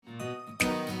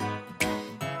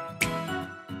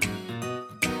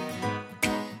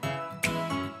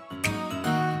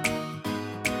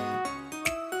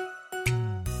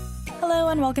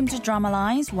and welcome to Drama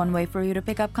Lines, one way for you to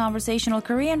pick up conversational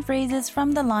Korean phrases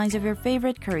from the lines of your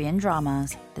favorite Korean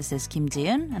dramas. This is Kim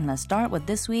Ji-eun, and let's start with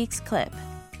this week's clip.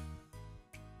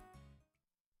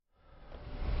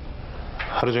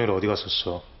 하루 종일 어디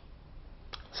갔었어?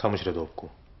 사무실에도 없고.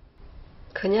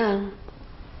 그냥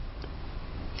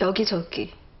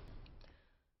여기저기.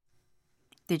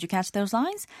 Did you catch those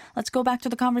lines? Let's go back to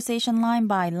the conversation line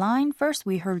by line. First,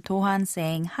 we heard 도한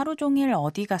saying 하루 종일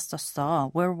어디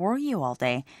갔었어? Where were you all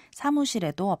day?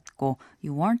 사무실에도 없고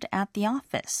you weren't at the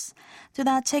office. To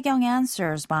that, 채경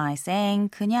answers by saying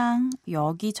그냥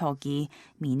여기저기,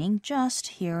 meaning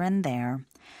just here and there.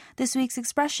 This week's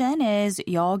expression is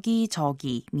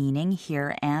여기저기, meaning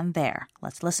here and there.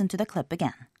 Let's listen to the clip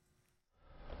again.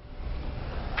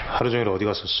 하루 종일 어디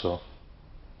갔었어?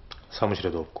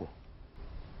 사무실에도 없고.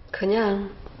 그냥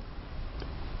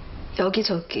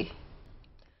여기저기.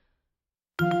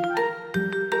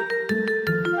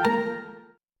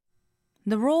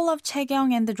 The role of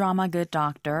Chae-kyung in the drama Good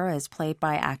Doctor is played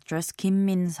by actress Kim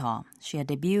Min-seo. She had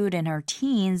debuted in her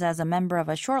teens as a member of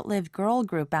a short-lived girl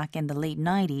group back in the late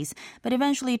 90s, but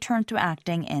eventually turned to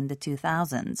acting in the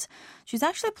 2000s. She's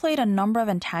actually played a number of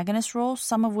antagonist roles,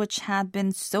 some of which had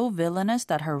been so villainous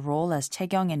that her role as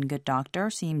Chae-kyung in Good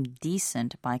Doctor seemed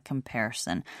decent by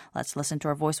comparison. Let's listen to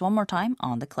her voice one more time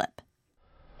on the clip.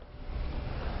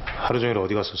 하루 종일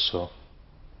어디 갔었어?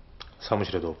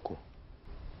 사무실에도 없고.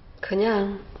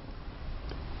 그냥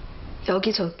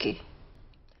여기저기.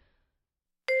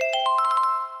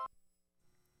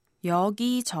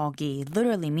 여기저기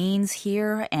literally means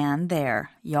here and there.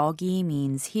 여기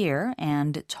means here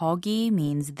and 저기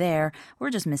means there. We're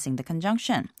just missing the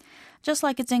conjunction. Just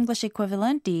like its English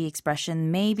equivalent, the expression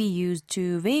may be used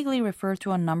to vaguely refer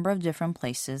to a number of different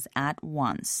places at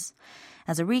once.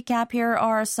 As a recap, here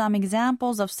are some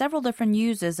examples of several different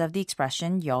uses of the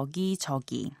expression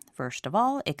여기저기. First of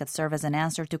all, it could serve as an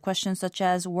answer to questions such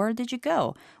as, where did you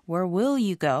go? Where will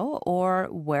you go? Or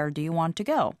where do you want to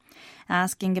go?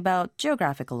 Asking about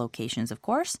geographical locations, of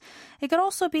course. It could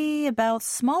also be about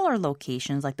smaller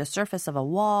locations like the surface of a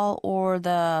wall or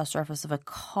the surface of a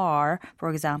car. For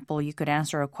example, you could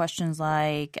answer a question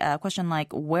like,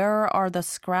 where are the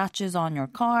scratches on your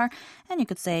car? And you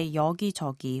could say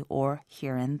여기저기 or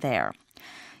here and there.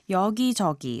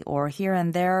 여기저기 or here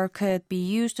and there could be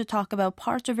used to talk about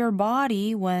parts of your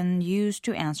body when used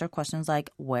to answer questions like,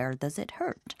 where does it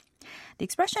hurt? The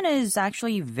expression is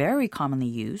actually very commonly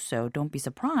used, so don't be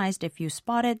surprised if you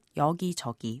spot it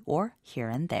여기저기 or here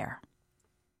and there.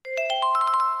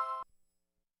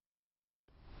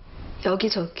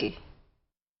 여기저기.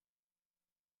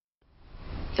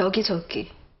 여기저기.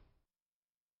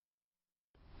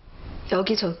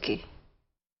 여기저기.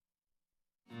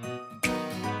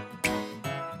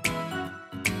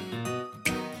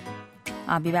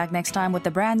 I'll be back next time with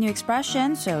a brand new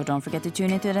expression, so don't forget to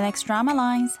tune into the next Drama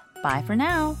Lines. Bye for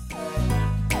now.